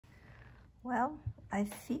Well, I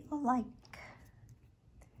feel like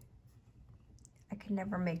I can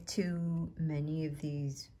never make too many of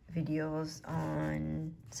these videos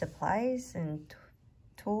on supplies and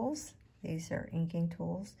tools. These are inking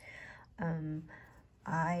tools.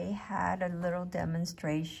 I had a little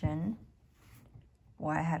demonstration.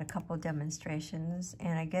 Well, I had a couple of demonstrations,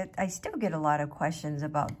 and I still get a lot of questions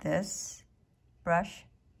about this brush,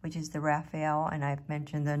 which is the Raphael, and I've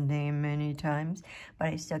mentioned the name many times, but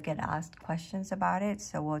I still get asked questions about it,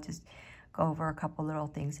 so we'll just go over a couple little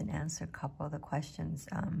things and answer a couple of the questions.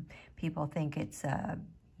 People think it's,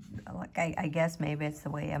 like I guess maybe it's the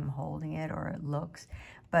way I'm holding it or it looks,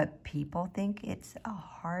 but people think it's a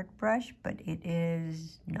hard brush, but it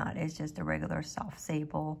is not. It's just a regular soft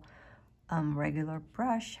sable, regular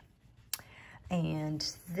brush. And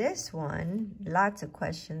this one, lots of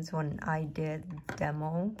questions when I did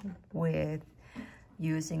demo with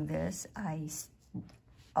using this.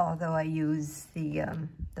 Although I use the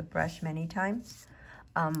brush many times,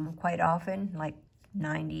 quite often, like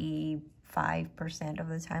 95% of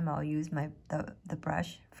the time, I'll use the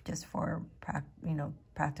brush just for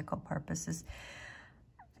practical purposes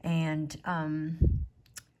and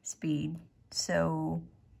speed. So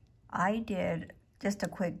I did just a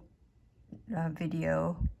quick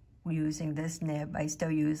video using this nib. I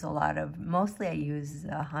still use mostly I use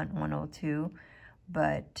the Hunt 102,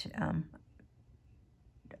 but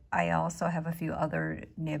I also have a few other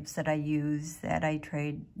nibs that I use that I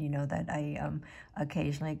trade, that I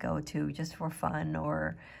occasionally go to just for fun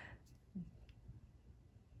or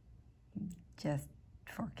just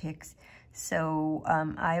for kicks. So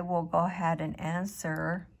I will go ahead and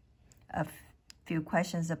answer a few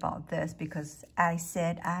questions about this because I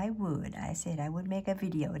said I would make a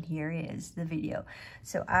video, and here is the video.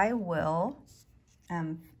 So I will,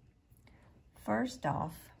 first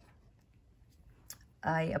off,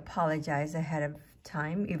 I apologize ahead of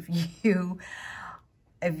time if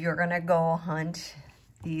you're gonna go hunt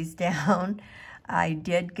these down. I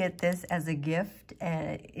did get this as a gift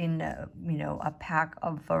in a pack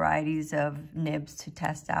of varieties of nibs to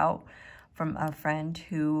test out from a friend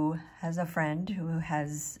who has a friend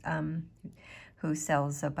who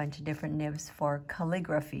sells a bunch of different nibs for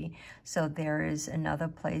calligraphy. So there is another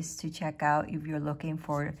place to check out if you're looking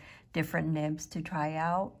for different nibs to try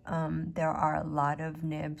out. There are a lot of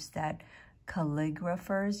nibs that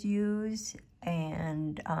calligraphers use,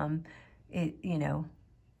 and I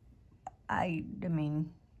mean,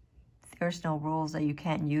 there's no rules that you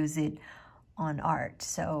can't use it on art.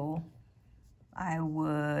 So I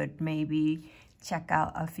would maybe check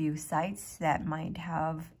out a few sites that might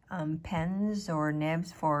have pens or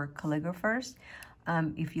nibs for calligraphers.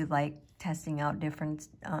 If you like testing out different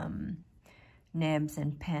nibs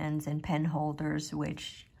and pens and pen holders,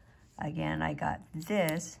 which again, I got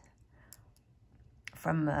this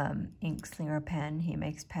from Ink Slinger Pen. He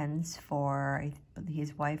makes pens for,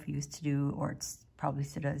 his wife used to do, or probably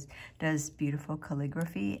still does beautiful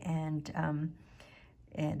calligraphy, and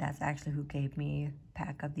that's actually who gave me a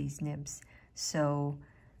pack of these nibs. So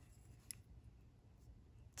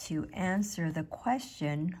to answer the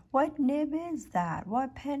question, what nib is that?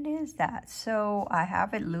 What pen is that? So I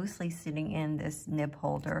have it loosely sitting in this nib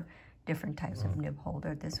holder, different types of nib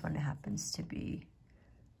holder. This one happens to be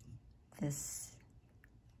this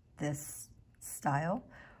style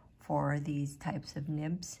for these types of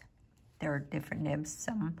nibs. There are different nibs.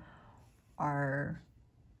 Some are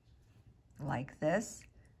like this,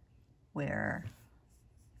 where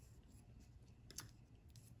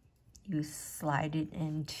you slide it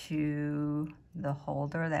into the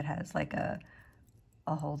holder that has like a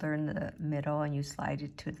holder in the middle, and you slide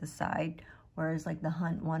it to the side. Whereas like the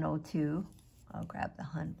Hunt 102, I'll grab the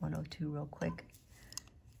Hunt 102 real quick.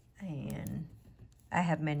 And I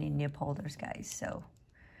have many nib holders, guys, so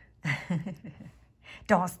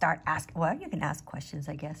don't start asking. Well, you can ask questions,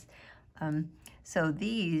 I guess. So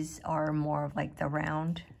these are more of like the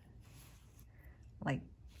round, like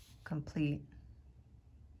complete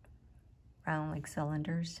round, like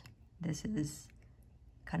cylinders. This is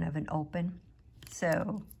kind of an open.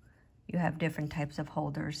 So you have different types of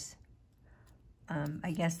holders.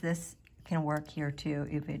 I guess this can work here too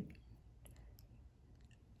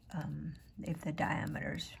if the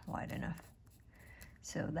diameter's wide enough.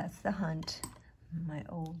 So that's the Hunt, my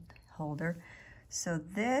old holder. So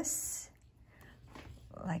this,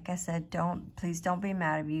 like I said, please don't be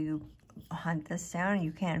mad if you hunt this down and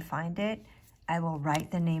you can't find it. I will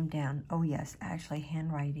write the name down. Oh yes, actually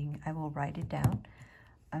handwriting. I will write it down.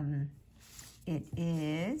 It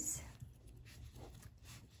is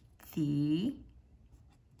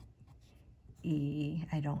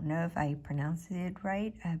I don't know if I pronounced it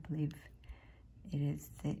right. I believe It is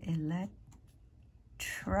the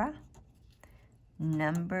Electra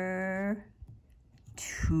number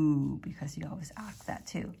 2, because you always ask that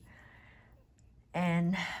too.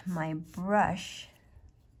 And my brush,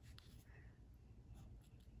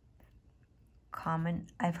 common,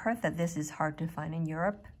 I've heard that this is hard to find in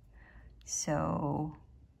Europe, so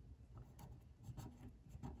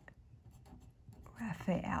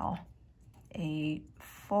Raphael, a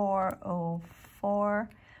 404.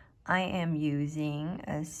 I am using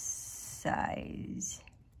a size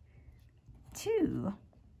 2,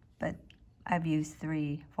 but I've used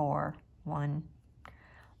 3, 4, 1.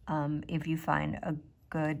 If you find a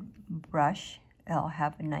good brush, it'll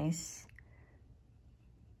have a nice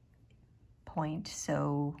point,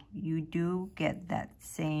 so you do get that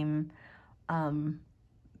same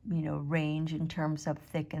you know, range in terms of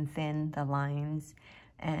thick and thin, the lines,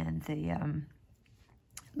 and the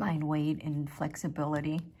line weight and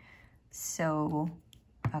flexibility. So,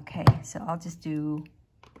 okay, so I'll just do,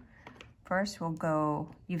 first we'll go,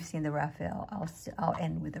 you've seen the Raphael, I'll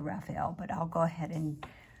end with the Raphael, but I'll go ahead and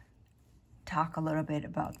talk a little bit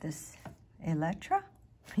about this Electra.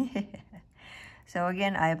 So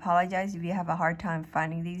again, I apologize if you have a hard time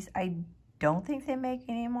finding these. I don't think they make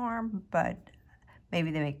anymore, but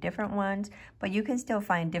maybe they make different ones, but you can still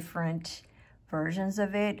find different versions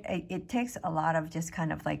of it. It takes a lot of just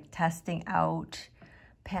kind of like testing out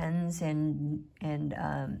pens and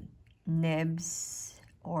nibs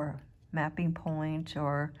or mapping point,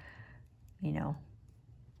 or, you know,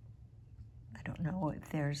 I don't know if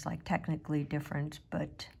there's like technically different,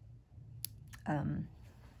 but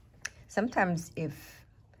sometimes if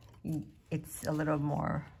it's a little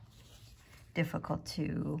more difficult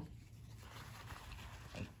to,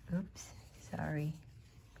 oops, sorry,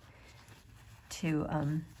 to,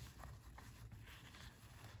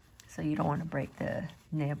 so you don't want to break the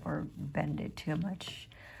nib or bend it too much,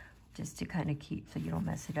 just to kind of keep, so you don't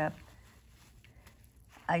mess it up.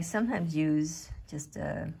 I sometimes use just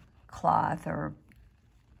a cloth or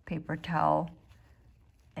paper towel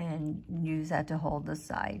and use that to hold the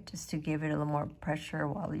side, just to give it a little more pressure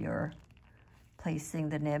while you're placing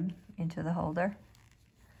the nib into the holder.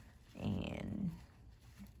 And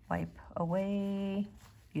wipe away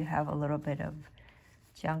if you have a little bit of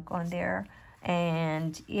junk on there.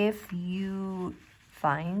 And if you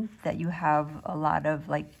find that you have a lot of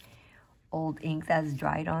like old ink that's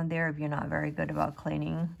dried on there, if you're not very good about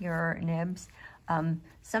cleaning your nibs,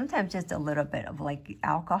 sometimes just a little bit of like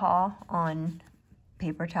alcohol on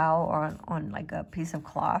paper towel or on like a piece of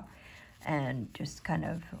cloth, and just kind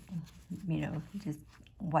of, you know, just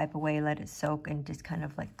wipe away, let it soak, and just kind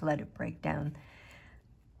of like let it break down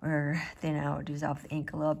or thin out, dissolve the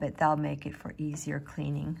ink a little bit. That'll make it for easier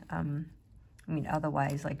cleaning. I mean,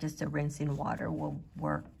 otherwise, like just a rinse in water will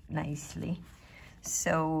work nicely.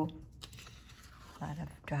 So, a lot of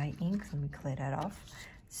dry ink. Let me clear that off.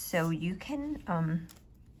 So you can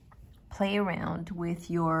play around with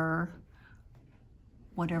your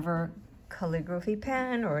whatever calligraphy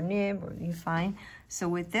pen or nib or you find. So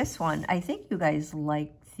with this one, I think you guys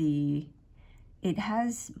like it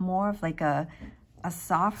has more of like a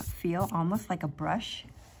soft feel, almost like a brush.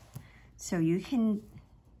 So you can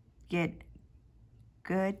get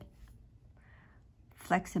good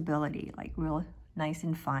flexibility, like real nice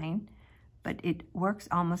and fine, but it works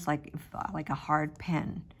almost like a hard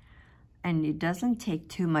pen, and it doesn't take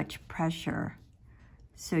too much pressure,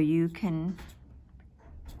 so you can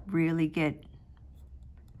really get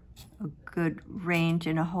a good range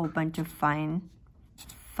and a whole bunch of fun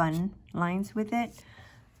lines with it.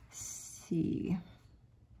 Let's see,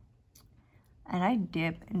 and I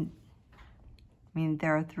dip, and I mean,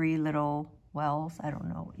 there are 3 little wells, I don't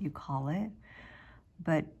know what you call it,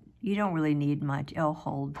 but you don't really need much. It'll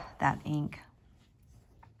hold that ink.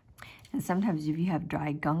 And sometimes if you have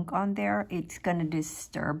dry gunk on there, it's gonna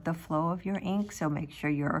disturb the flow of your ink, so make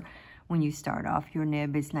sure when you start off, your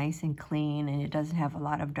nib is nice and clean and it doesn't have a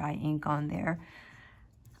lot of dry ink on there.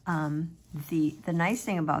 The nice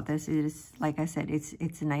thing about this is, like I said,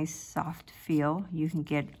 it's a nice soft feel. You can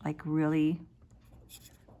get like really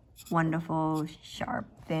wonderful, sharp,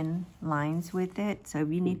 thin lines with it. So if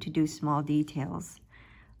you need to do small details,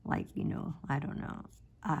 like, you know, I don't know,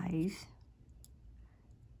 eyes,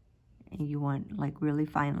 and you want like really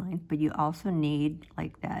fine lines, but you also need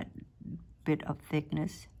like that bit of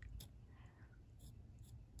thickness.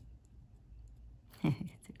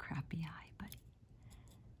 It's a crappy eye, but.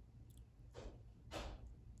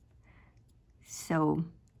 So,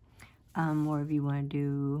 or if you want to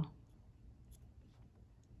do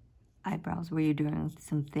eyebrows where you're doing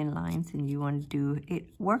some thin lines and you want to do, it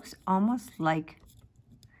works almost like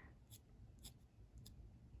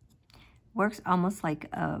Works almost like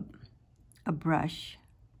a brush.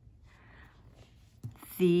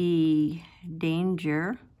 The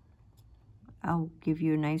danger, I'll give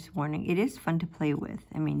you a nice warning. It is fun to play with.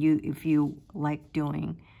 I mean, if you like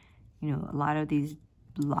doing, you know, a lot of these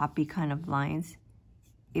loppy kind of lines,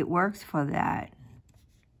 it works for that.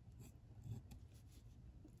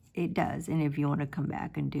 It does. And if you want to come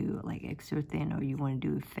back and do like extra thin, or you want to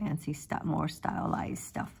do fancy stuff, more stylized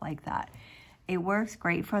stuff like that, it works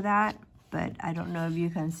great for that. But I don't know if you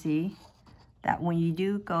can see that when you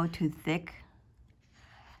do go too thick,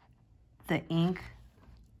 the ink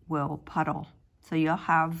will puddle. So you'll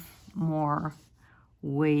have more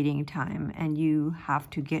waiting time, and you have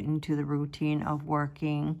to get into the routine of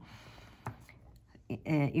working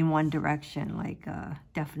in one direction, like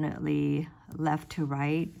definitely left to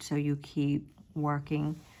right. So you keep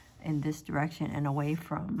working in this direction and away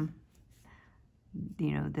from,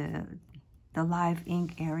 you know, the live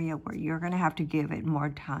ink area, where you're going to have to give it more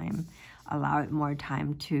time, allow it more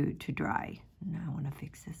time to dry. Now I want to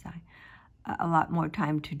fix this eye. A lot more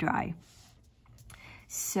time to dry.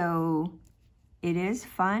 So it is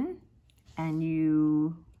fun, and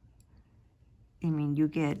you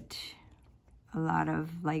get a lot of,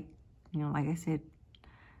 like, you know, like I said,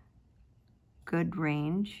 good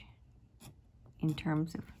range in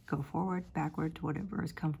terms of go forward, backwards, whatever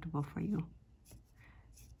is comfortable for you.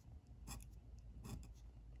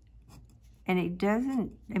 And it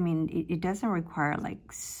doesn't, I mean, it doesn't require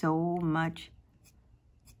like so much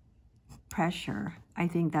pressure. I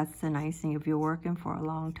think that's the nice thing. If you're working for a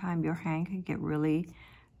long time, your hand can get really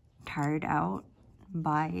tired out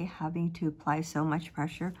by having to apply so much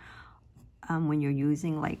pressure. When you're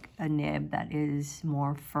using like a nib that is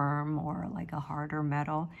more firm or like a harder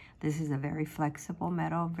metal, this is a very flexible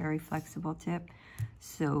metal, very flexible tip.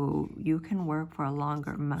 So you can work for a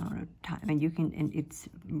longer amount of time, and and it's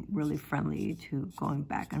really friendly to going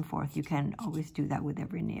back and forth. You can always do that with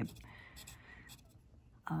every nib.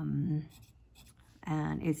 And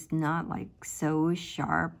it's not like so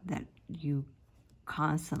sharp that you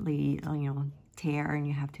constantly, you know, tear and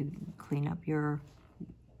you have to clean up your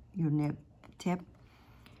nib tip.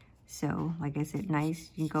 So like I said,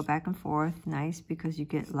 nice. You can go back and forth. Nice because you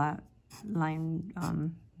get line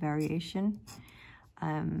variation.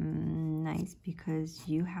 Nice because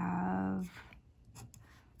you have,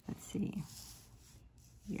 let's see,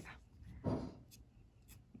 yeah.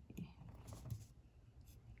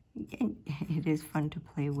 It is fun to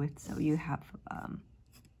play with, so you have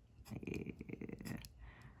you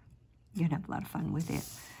can have a lot of fun with it.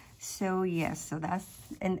 So yes, so that's,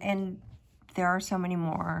 and there are so many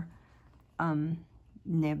more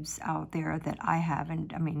nibs out there that I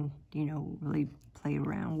haven't, I mean, you know, really played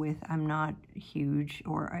around with. I'm not huge,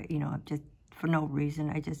 or, you know, just for no reason,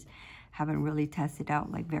 I just haven't really tested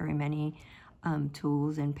out like very many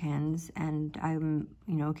tools and pens. And I'm,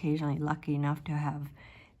 you know, occasionally lucky enough to have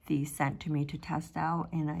these sent to me to test out,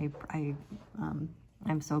 and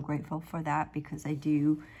I'm so grateful for that, because I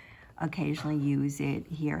do occasionally use it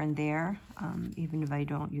here and there. Even if I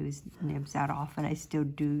don't use nibs that often, I still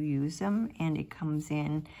do use them, and it comes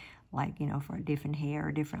in like, you know, for a different hair,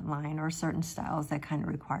 a different line, or certain styles that kind of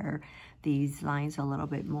require these lines a little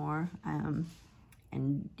bit more.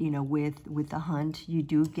 And you know, with the Hunt, you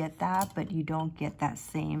do get that, but you don't get that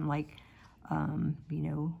same, like, you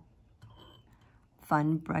know,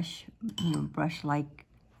 fun brush, you know, brush-like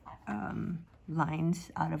lines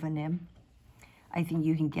out of a nib. I think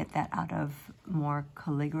you can get that out of more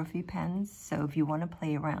calligraphy pens. So if you want to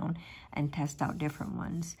play around and test out different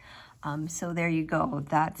ones. So there you go.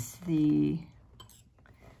 That's the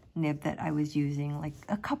nib that I was using like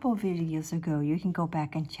a couple of videos ago. You can go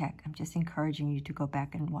back and check. I'm just encouraging you to go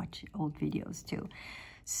back and watch old videos too.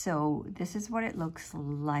 So this is what it looks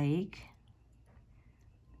like.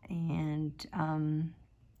 And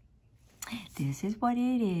this is what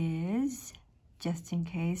it is, just in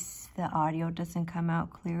case the audio doesn't come out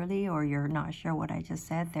clearly or you're not sure what I just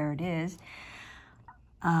said. There it is.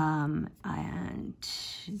 And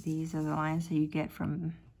these are the lines that you get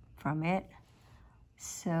from it.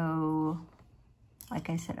 So like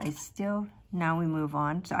I said, now we move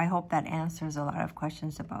on. So I hope that answers a lot of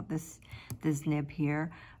questions about this nib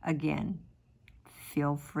here. Again,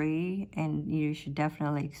 feel free, and you should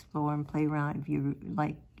definitely explore and play around if you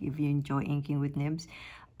enjoy inking with nibs.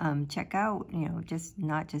 Check out, you know,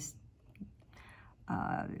 not just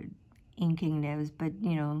inking nibs, but,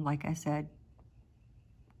 you know, like I said,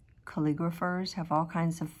 calligraphers have all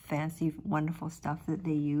kinds of fancy, wonderful stuff that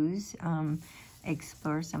they use.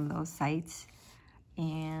 Explore some of those sites.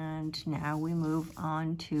 And now we move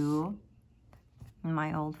on to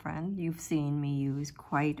my old friend, you've seen me use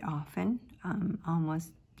quite often.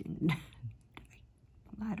 Almost,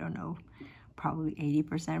 I don't know, probably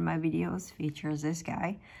 80% of my videos features this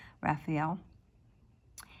guy, Raphael.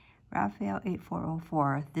 Raphael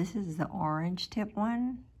 8404. This is the orange tip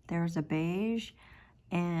one. There's a beige,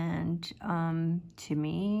 and to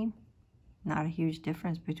me, not a huge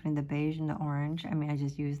difference between the beige and the orange. I mean, I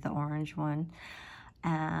just used the orange one.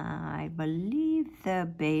 I believe the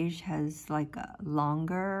beige has like a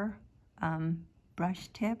longer brush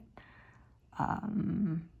tip. I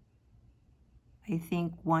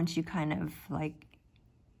think once you kind of like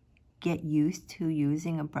get used to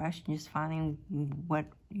using a brush and just finding what,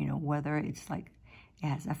 you know, whether it's like it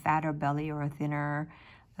has a fatter belly or a thinner,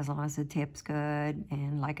 as long as the tip's good.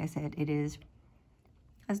 And like I said, it is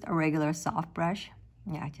just a regular soft brush.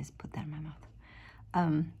 Yeah, I just put that in my mouth.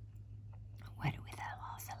 Wet it with a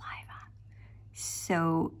little saliva.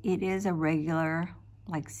 So it is a regular,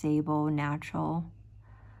 like sable, natural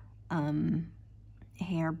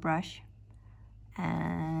hair brush.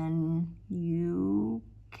 And you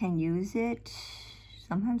can use it,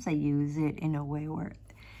 sometimes I use it in a way where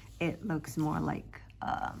it looks more like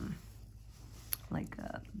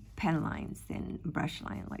pen lines than brush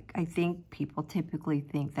line. Like, I think people typically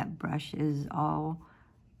think that brush is all,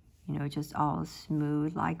 you know, just all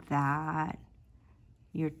smooth like that.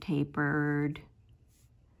 You're tapered.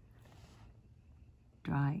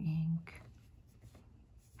 Dry ink.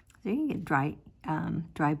 So you can get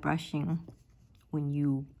dry brushing when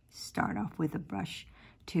you start off with a brush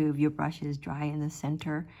too. If your brush is dry in the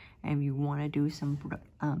center and you want to do some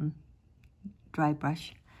dry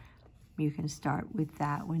brush, you can start with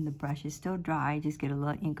that. When the brush is still dry, just get a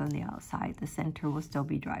little ink on the outside. The center will still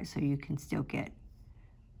be dry, so you can still get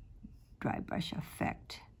dry brush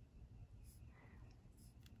effect.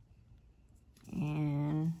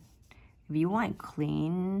 And if you want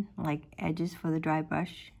clean like edges for the dry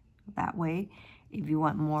brush, that way, if you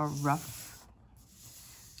want more rough,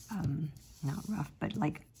 not rough, but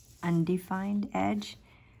like undefined edge,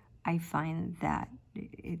 I find that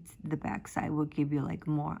it's the back side will give you like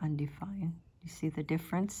more undefined. You see the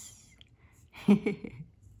difference?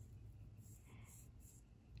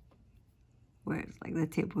 Whereas like the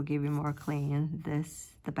tip will give you more clean.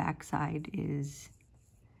 The back side is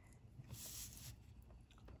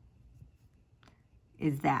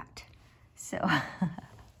that. So,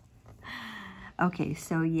 okay,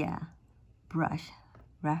 so yeah, brush,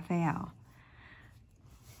 Raphael.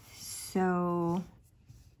 So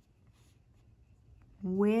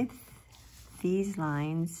with these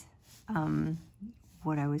lines,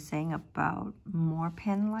 what I was saying about more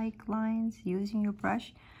pen-like lines using your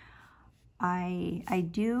brush, I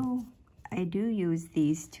do use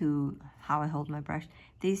these two, how I hold my brush,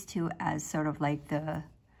 these two as sort of like the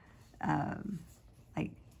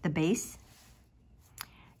base,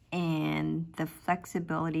 and the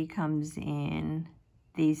flexibility comes in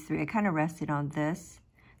these three. I kind of rested on this.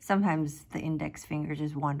 Sometimes the index finger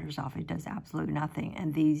just wanders off. It does absolutely nothing.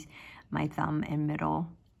 And these, my thumb and middle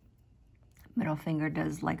finger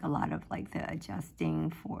does like a lot of like the adjusting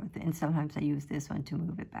for the, and sometimes I use this one to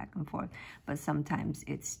move it back and forth. But sometimes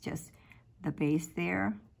it's just the base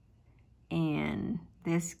there. And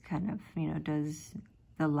this kind of, you know, does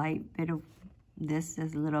the light bit of, this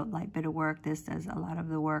does a little light bit of work. This does a lot of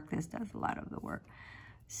the work. This does a lot of the work.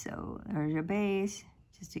 So there's your base,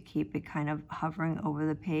 just to keep it kind of hovering over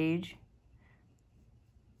the page.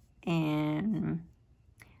 And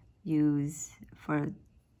use for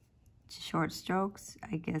short strokes,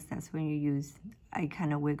 I guess that's when you use, I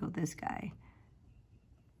kind of wiggle this guy.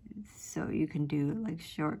 So you can do like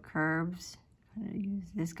short curves, kind of use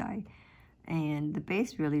this guy. And the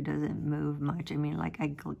base really doesn't move much. I mean, like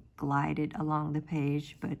I glide it along the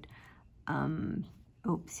page, but,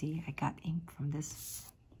 oopsie, I got ink from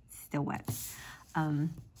this, still wet.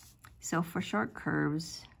 So for short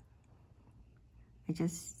curves, I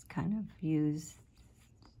just kind of use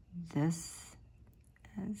this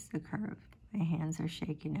as the curve. My hands are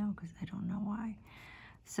shaking now because I don't know why.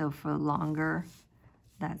 So for longer,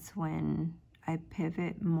 that's when I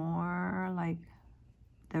pivot more, like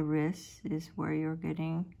the wrist is where you're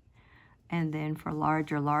getting. And then for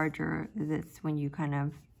larger, that's when you kind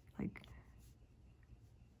of like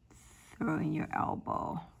throw in your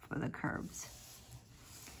elbow for the curves.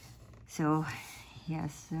 So,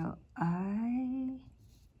 yes, so I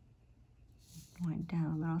went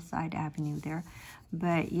down a little side avenue there.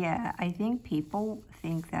 But yeah, I think people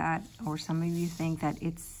think that, or some of you think that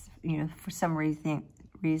it's, you know, for some reason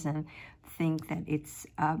think that it's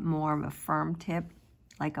more of a firm tip,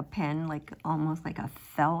 like a pen, like almost like a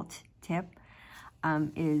felt tip.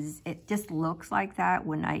 is it just looks like that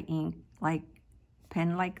when I ink like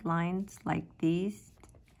pen-like lines like these.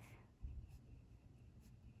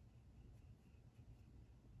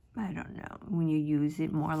 I don't know, when you use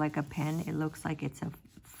it more like a pen, it looks like it's a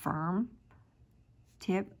firm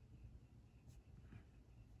tip.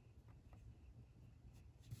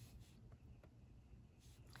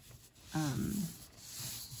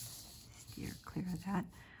 Steer clear of that.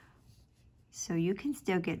 So you can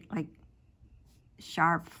still get like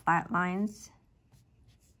sharp flat lines.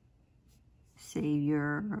 So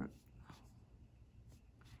you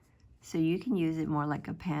can use it more like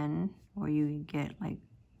a pen, or you get like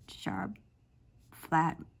sharp,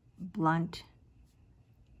 flat, blunt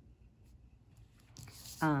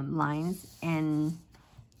lines, and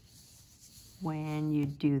when you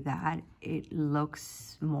do that, it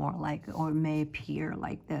looks more like, or may appear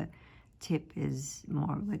like the tip is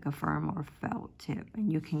more like a firm or felt tip,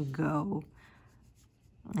 and you can go,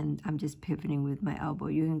 and I'm just pivoting with my elbow,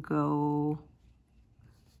 you can go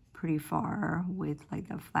pretty far with like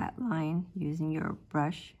a flat line using your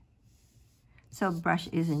brush. So brush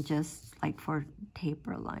isn't just like for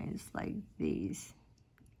taper lines like these.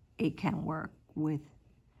 It can work with,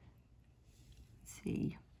 let's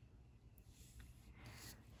see,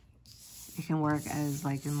 it can work as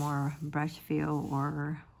like a more brush feel,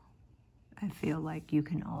 or I feel like you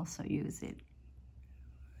can also use it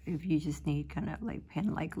if you just need kind of like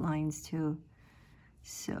pen-like lines too.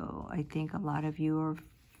 So I think a lot of you are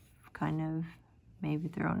kind of maybe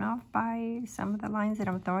thrown off by some of the lines that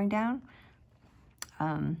I'm throwing down.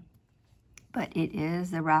 But it is,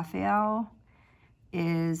 the Raphael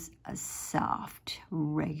is a soft,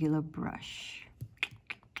 regular brush.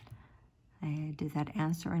 Did that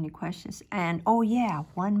answer any questions? And oh yeah,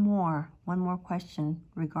 one more question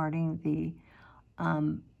regarding the,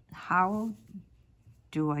 how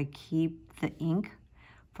do I keep the ink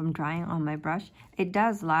from drying on my brush? It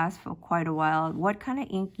does last for quite a while. What kind of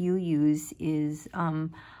ink you use is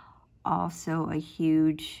also a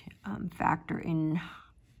huge factor in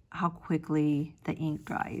how quickly the ink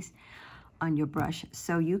dries on your brush.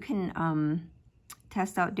 So you can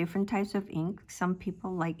test out different types of ink. Some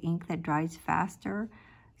people like ink that dries faster.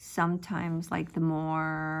 Sometimes like the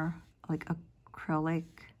more like acrylic,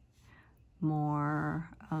 more,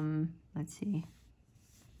 let's see.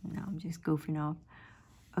 No, I'm just goofing off.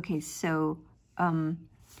 Okay, so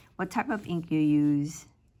what type of ink you use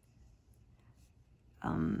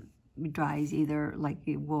dries either like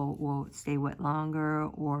it will stay wet longer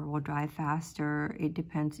or will dry faster. It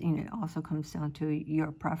depends, you know, it also comes down to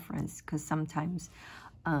your preference, because sometimes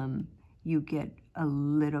you get a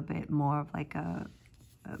little bit more of like a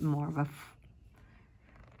more,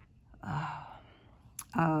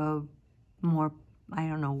 I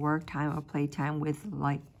don't know, work time or play time with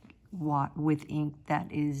like with ink that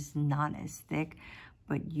is not as thick.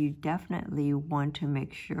 But you definitely want to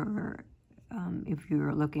make sure if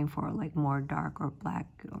you're looking for like more dark or black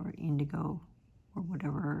or indigo or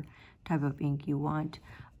whatever type of ink you want,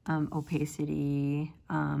 opacity,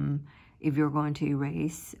 if you're going to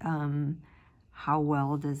erase, how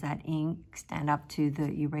well does that ink stand up to the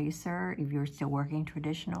eraser if you're still working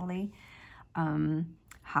traditionally?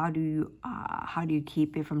 How do you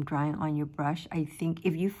keep it from drying on your brush? I think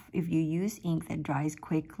if you use ink that dries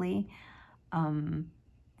quickly,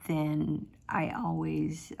 then I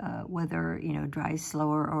always, whether, you know, dries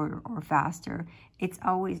slower or faster, it's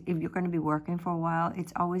always, if you're going to be working for a while,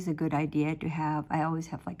 it's always a good idea to have, I always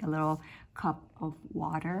have like a little cup of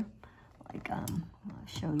water. Like, I'll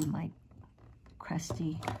show you my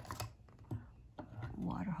crusty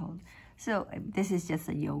water hose. So this is just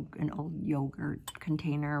an old yogurt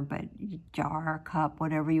container, but jar, cup,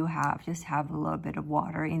 whatever you have, just have a little bit of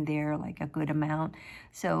water in there, like a good amount.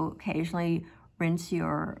 So occasionally rinse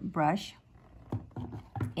your brush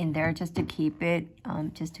in there just to keep it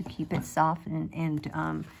soft and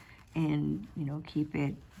you know, keep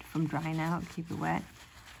it from drying out, keep it wet.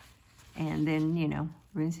 And then, you know,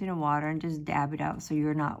 rinse it in water and just dab it out so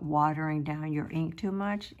you're not watering down your ink too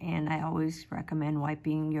much. And I always recommend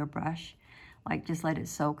wiping your brush, like just let it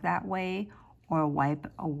soak that way, or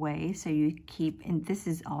wipe away so you keep, and this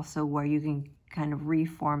is also where you can kind of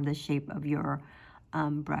reform the shape of your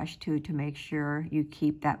brush too, to make sure you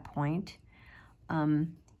keep that point.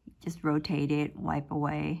 Just rotate it, wipe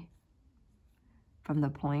away from the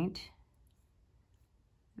point.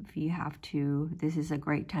 If you have to, this is a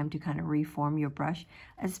great time to kind of reform your brush,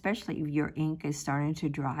 especially if your ink is starting to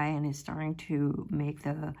dry and is starting to make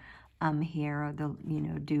the hair or the, you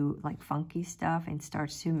know, do like funky stuff and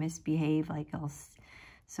starts to misbehave, like it'll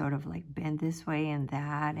sort of like bend this way and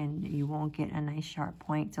that, and you won't get a nice sharp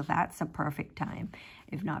point. So that's a perfect time,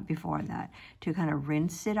 if not before that, to kind of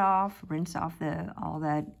rinse off all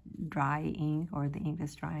that dry ink or the ink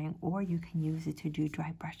that's drying, or you can use it to do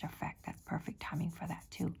dry brush effect. That's perfect timing for that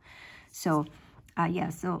too. So yeah,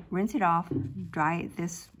 so rinse it off, dry it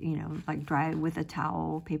like dry it with a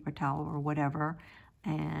towel, paper towel or whatever,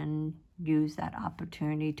 and use that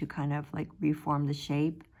opportunity to kind of like reform the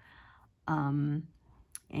shape.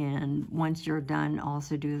 And once you're done,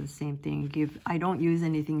 also do the same thing. I don't use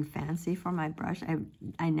anything fancy for my brush.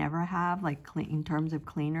 I never have, like in terms of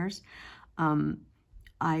cleaners.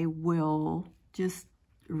 I will just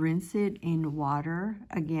rinse it in water.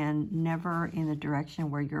 Again, never in the direction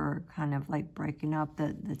where you're kind of like breaking up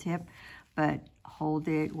the tip, but hold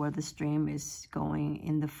it where the stream is going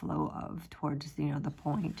in the flow of towards, the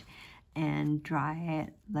point, and dry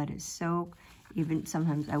it, let it soak. Even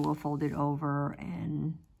sometimes I will fold it over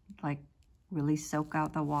and like really soak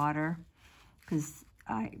out the water, because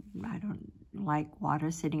I don't like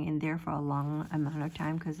water sitting in there for a long amount of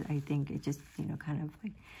time, because I think it just, kind of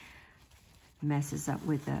like messes up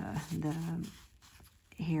with the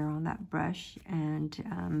hair on that brush.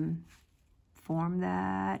 And form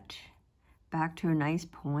that back to a nice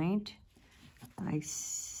point. I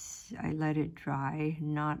let it dry,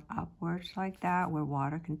 not upwards like that, where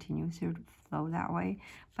water continues to flow that way,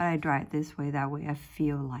 but I dry it this way. That way I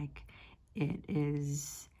feel like it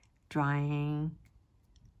is drying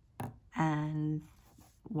and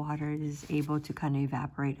water is able to kind of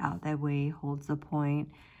evaporate out. That way holds the point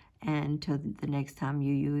until the next time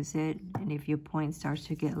you use it. And if your point starts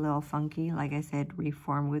to get a little funky, like I said,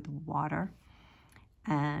 reform with water.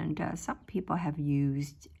 And some people have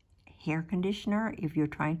used hair conditioner if you're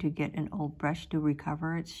trying to get an old brush to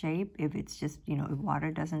recover its shape. If it's just, if water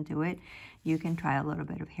doesn't do it, you can try a little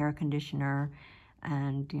bit of hair conditioner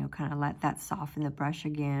and, kind of let that soften the brush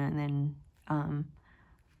again, and then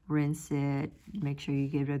rinse it. Make sure you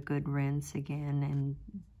give it a good rinse again and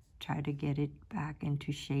try to get it back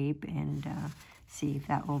into shape, and see if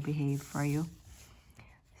that will behave for you.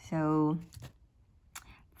 So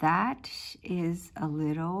that is a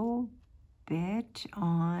little bit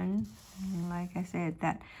on, like I said,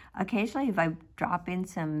 that occasionally if I drop in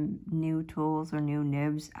some new tools or new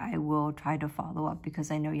nibs, I will try to follow up,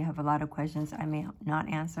 because I know you have a lot of questions. I may not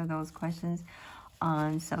answer those questions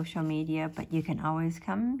on social media, but you can always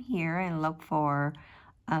come here and look for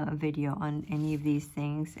a video on any of these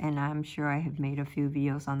things. And I'm sure I have made a few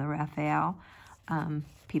videos on the Raphael.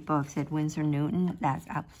 People have said Winsor Newton. That's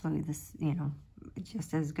absolutely this,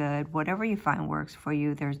 just as good. Whatever you find works for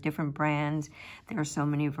you. There's different brands. There are so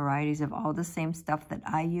many varieties of all the same stuff that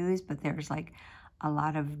I use, but there's like a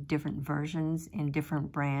lot of different versions in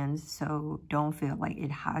different brands. So don't feel like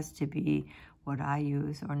it has to be what I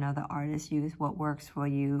use or another artist use. What works for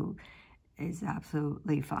you is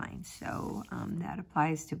absolutely fine. So that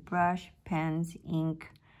applies to brush, pens, ink,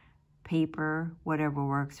 paper, whatever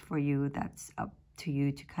works for you. That's up to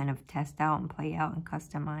you to kind of test out and play out and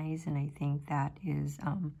customize. And I think that is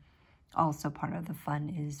also part of the fun,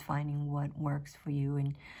 is finding what works for you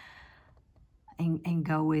and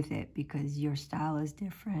go with it, because your style is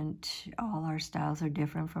different. All our styles are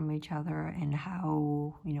different from each other, and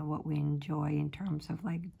how, what we enjoy in terms of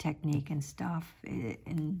like technique and stuff,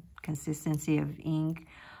 and consistency of ink,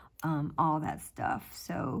 all that stuff.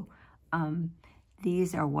 So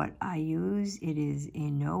these are what I use. It is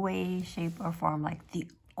in no way, shape, or form like the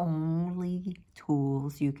only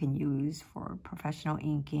tools you can use for professional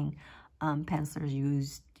inking. Pencilers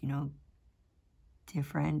use,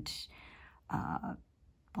 different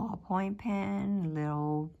ballpoint pen,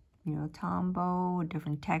 little, Tombow,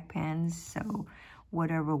 different tech pens. So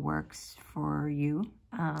whatever works for you.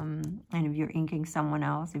 And if you're inking someone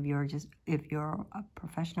else, if you're a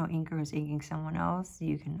professional inker who's inking someone else,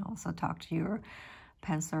 you can also talk to your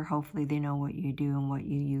penciler. Hopefully they know what you do and what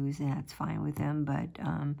you use, and that's fine with them. But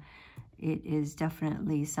it is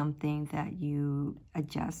definitely something that you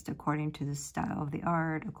adjust according to the style of the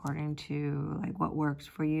art, according to like what works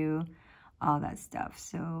for you, all that stuff.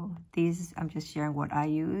 So these, I'm just sharing what I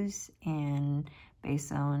use, and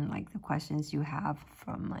based on like the questions you have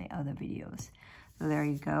from my other videos. So there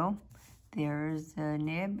you go. There's a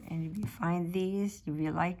nib, and if you find these, if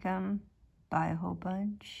you like them, buy a whole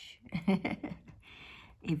bunch.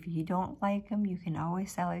 If you don't like them, you can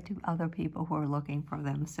always sell it to other people who are looking for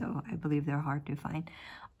them. So I believe they're hard to find.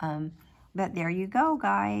 But there you go,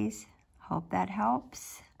 guys. Hope that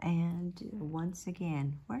helps. And once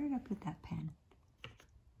again, where did I put that pen?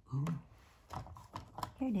 Ooh.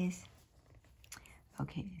 Here it is.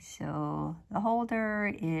 Okay, so the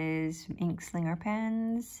holder is Ink Slinger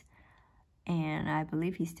pens, and I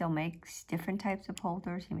believe he still makes different types of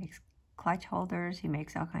holders. He makes clutch holders. He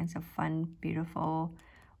makes all kinds of fun, beautiful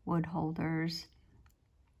wood holders.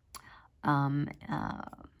 Yeah,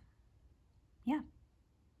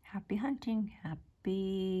 happy hunting.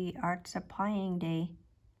 Happy art supplying day.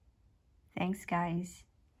 Thanks, guys.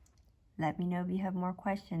 Let me know if you have more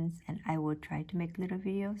questions, and I will try to make little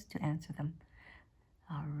videos to answer them.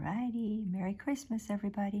 Alrighty, Merry Christmas,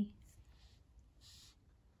 everybody.